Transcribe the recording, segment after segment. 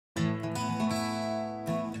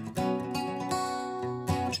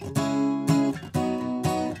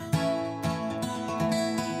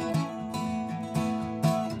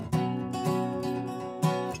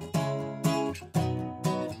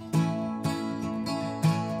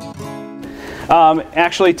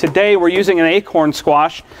Actually, today we're using an acorn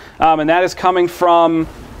squash, and that is coming from...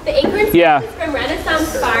 The acorn squash is from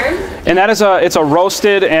Renaissance Farm. And that is it's a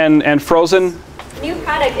roasted and frozen. New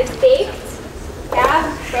product. It's baked,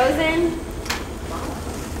 frozen.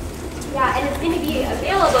 Yeah, and it's going to be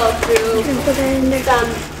available through some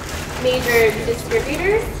major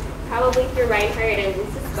distributors, probably through Reinhardt and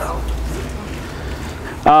Cisco.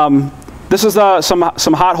 This is some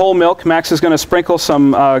hot whole milk. Max is going to sprinkle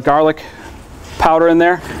some garlic powder in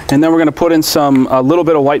there, and then we're going to put in a little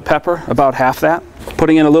bit of white pepper, about half that.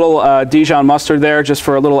 Putting in a little Dijon mustard there just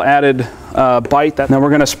for a little added bite. Then we're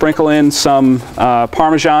going to sprinkle in some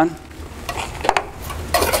Parmesan.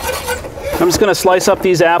 I'm just going to slice up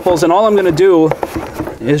these apples, and all I'm going to do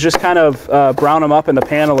is just kind of brown them up in the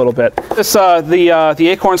pan a little bit. This the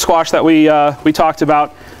acorn squash that we talked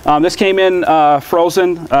about. This came in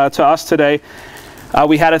frozen to us today.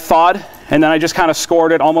 We had it thawed, and then I just kind of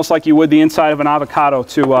scored it almost like you would the inside of an avocado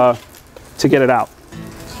to get it out.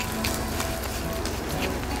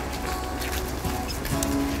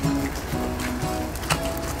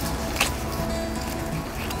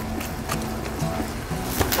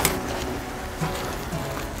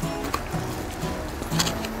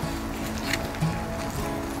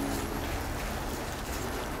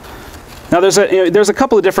 Now there's a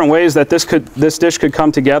couple of different ways that this dish could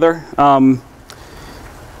come together.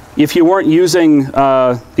 If you weren't using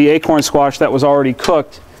the acorn squash that was already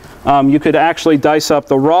cooked, you could actually dice up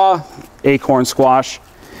the raw acorn squash,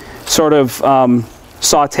 sort of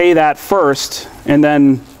saute that first, and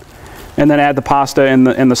then add the pasta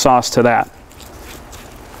and the sauce to that.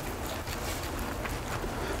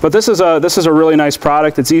 But this is a really nice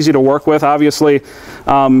product. It's easy to work with. Obviously,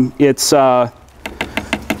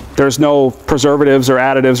 there's no preservatives or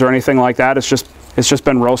additives or anything like that. It's just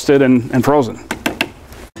been roasted and frozen.